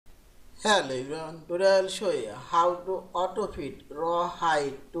Hello everyone, today I will show you how to auto-fit raw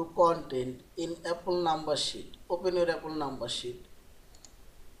height to content in Apple number sheet. Open your Apple number sheet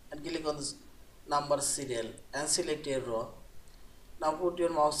and click on this number serial and select a row. Now put your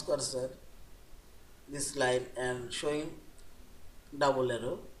mouse cursor this line and showing double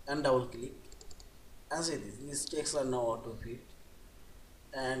arrow and double click and see this. These text are now auto-fit.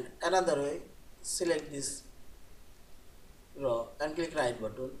 And another way, select this row and click right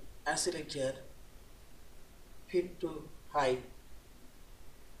button and select here fit to height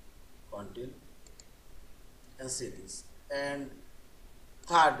content and see this. And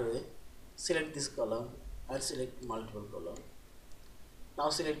third way, select this column and select multiple column. Now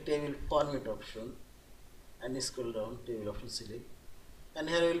select table format option and scroll down table option select, and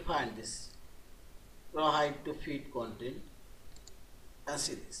here you will find this raw height to fit content and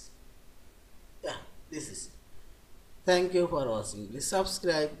see this. Yeah, this is. Thank you for watching. Please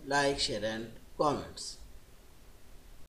subscribe, like, share and comments.